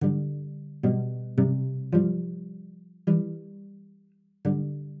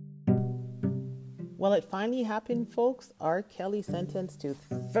Well, it finally happened, folks. R. Kelly sentenced to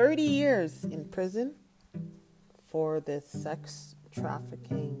 30 years in prison for this sex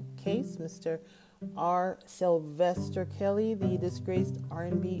trafficking case. Mr. R. Sylvester Kelly, the disgraced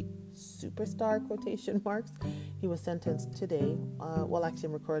R&B superstar, quotation marks, he was sentenced today. Well, actually,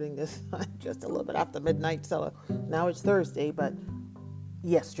 I'm recording this just a little bit after midnight, so now it's Thursday, but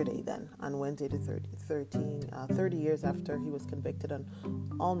yesterday then, on Wednesday the 30 years after he was convicted on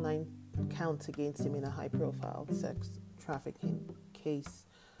all 9 counts against him in a high-profile sex trafficking case.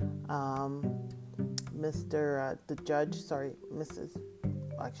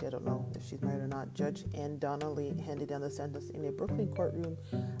 Actually, I don't know if she's married or not. Judge Ann Donnelly handed down the sentence in a Brooklyn courtroom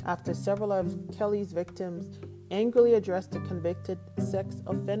after several of Kelly's victims angrily addressed the convicted sex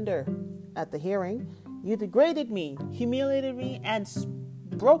offender at the hearing. "You degraded me, humiliated me, and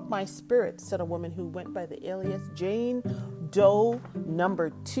broke my spirit," said a woman who went by the alias Jane Doe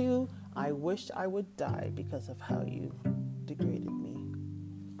number 2. "I wish I would die because of how you degraded me."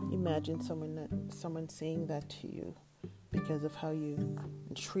 Imagine someone saying that to you because of how you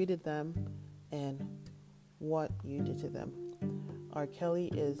treated them and what you did to them. R. Kelly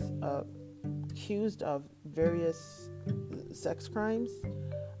is accused of various sex crimes.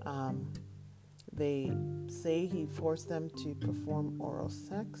 They say he forced them to perform oral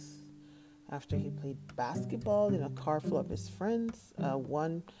sex after he played basketball in a car full of his friends.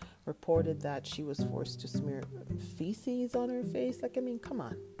 One reported that she was forced to smear feces on her face. Come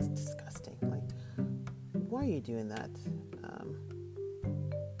on, it's disgusting. Why are you doing that?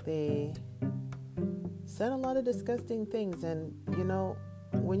 They said a lot of disgusting things, and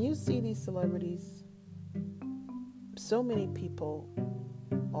when you see these celebrities, so many people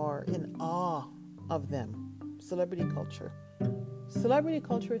are in awe of them. Celebrity culture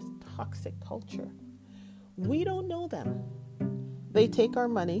is toxic culture. We don't know them. They take our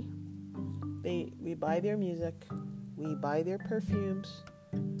money. We buy their music. We buy their perfumes,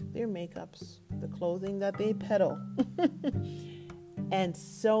 their makeups, the clothing that they peddle. And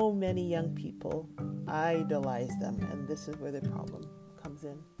so many young people idolize them. And this is where the problem comes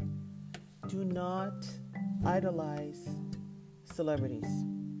in. Do not idolize celebrities.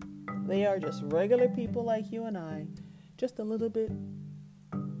 They are just regular people like you and I, just a little bit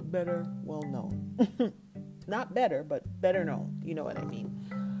better well known. Not better, but better known. You know what I mean?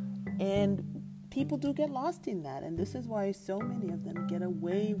 And people do get lost in that. And this is why so many of them get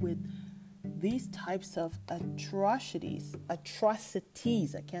away with these types of atrocities. I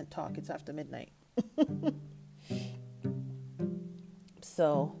can't talk. It's after midnight.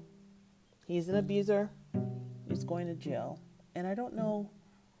 So he's an abuser. He's going to jail. And I don't know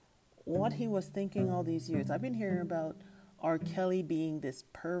what he was thinking all these years. I've been hearing about R. Kelly being this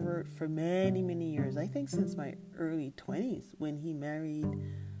pervert for many, many years. I think since my early 20s when he married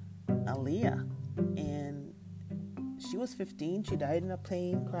Aaliyah. And she was 15. She died in a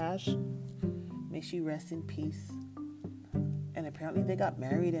plane crash. May she rest in peace. And apparently they got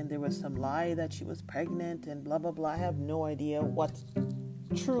married and there was some lie that she was pregnant and blah, blah, blah. I have no idea what's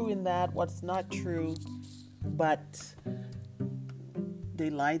true in that, what's not true. But they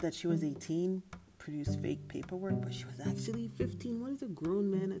lied that she was 18, produced fake paperwork, but she was actually 15. What is a grown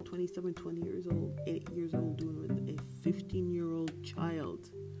man at 27, 20 years old, 8 years old doing with a 15-year-old child?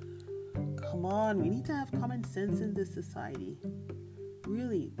 Come on, we need to have common sense in this society.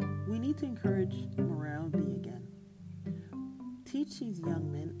 Really, we need to encourage morality again. Teach these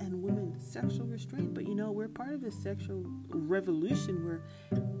young men and women sexual restraint. But we're part of this sexual revolution where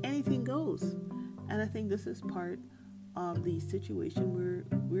anything goes. And I think this is part of the situation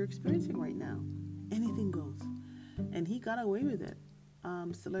we're experiencing right now. Anything goes. And he got away with it.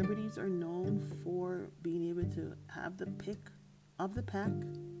 Celebrities are known for being able to have the pick of the pack.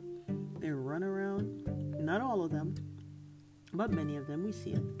 They run around. Not all of them, but many of them. We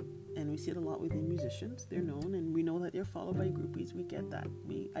see it. And we see it a lot within musicians. They're known, and we know that they're followed by groupies. We get that.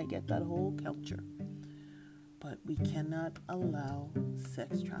 I get that whole culture. But we cannot allow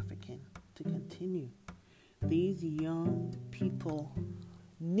sex trafficking to continue. These young people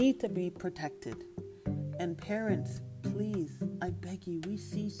need to be protected. And parents, please, I beg you, we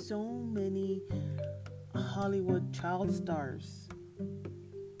see so many Hollywood child stars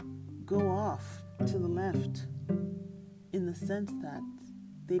go off to the left in the sense that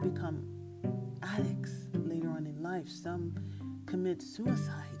they become addicts later on in life. Some commit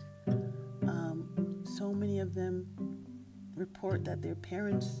suicide. So many of them report that their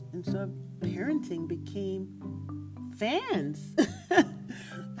parents, instead of parenting, became fans.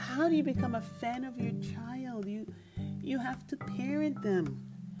 How do you become a fan of your child? You have to parent them.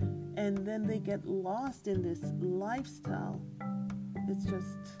 And then they get lost in this lifestyle. It's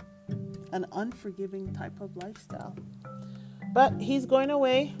just, an unforgiving type of lifestyle. But he's going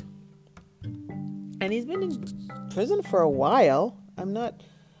away, and he's been in prison for a while. I'm not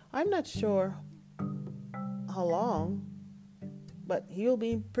sure how long, but he'll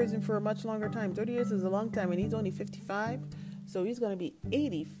be in prison for a much longer time. 30 years is a long time, and he's only 55, so he's going to be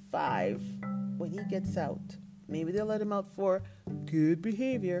 85 when he gets out. Maybe they'll let him out for good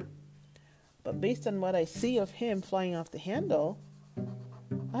behavior. But based on what I see of him flying off the handle,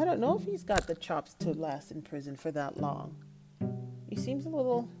 I don't know if he's got the chops to last in prison for that long. He seems a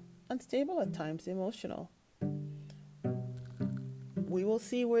little unstable at times, emotional. We will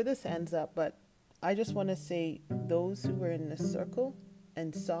see where this ends up, but I just want to say those who were in the circle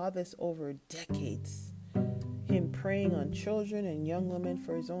and saw this over decades, him preying on children and young women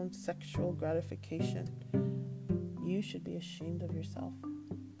for his own sexual gratification, you should be ashamed of yourself.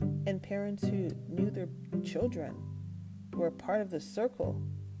 And parents who knew their children were a part of the circle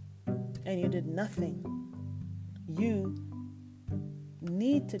and you did nothing, you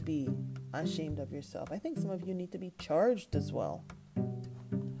need to be ashamed of yourself. I think some of you need to be charged as well,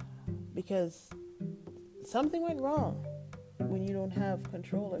 because something went wrong when you don't have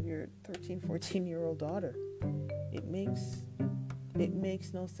control of your 13, 14-year-old daughter. It makes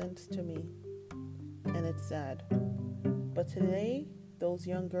no sense to me, and it's sad. But today, those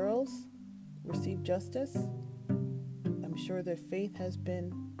young girls receive justice. I'm sure their faith has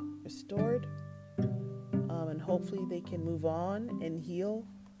been restored, and hopefully they can move on and heal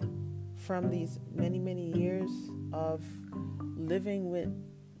from these many, many years of living with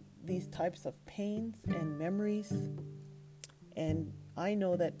these types of pains and memories. And I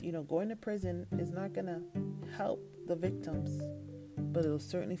know that, going to prison is not going to help the victims, but it'll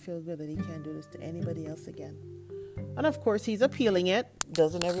certainly feel good that he can't do this to anybody else again. And of course, he's appealing it.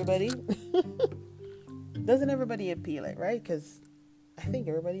 Doesn't everybody? Doesn't everybody appeal it, right? Because I think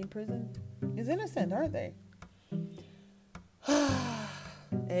everybody in prison is innocent, aren't they?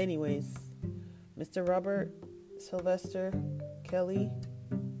 Anyways, Mr. Robert Sylvester Kelly,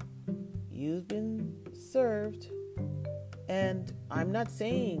 you've been served. And I'm not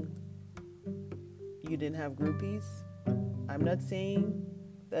saying you didn't have groupies. I'm not saying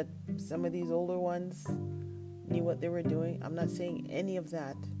that some of these older ones knew what they were doing. I'm not saying any of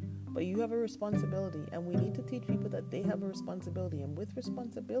that. But you have a responsibility, and we need to teach people that they have a responsibility. And with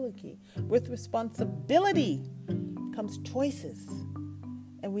responsibility comes choices.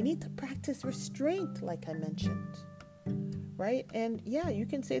 And we need to practice restraint, like I mentioned. Right? And yeah, you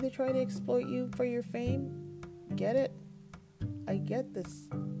can say they try to exploit you for your fame. Get it? I get this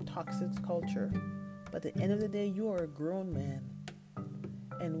toxic culture. But at the end of the day, you are a grown man.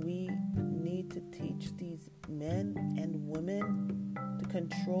 And we need to teach these men and women to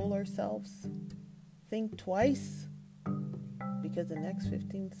control ourselves. Think twice, because the next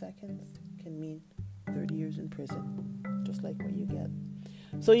 15 seconds can mean 30 years in prison, just like what you get.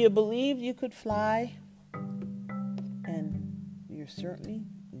 So you believed you could fly, and you're certainly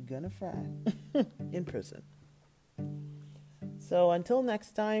gonna fry in prison. So until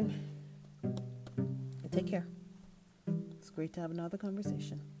next time, take care. It's great to have another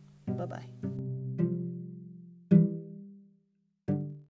conversation. Bye-bye.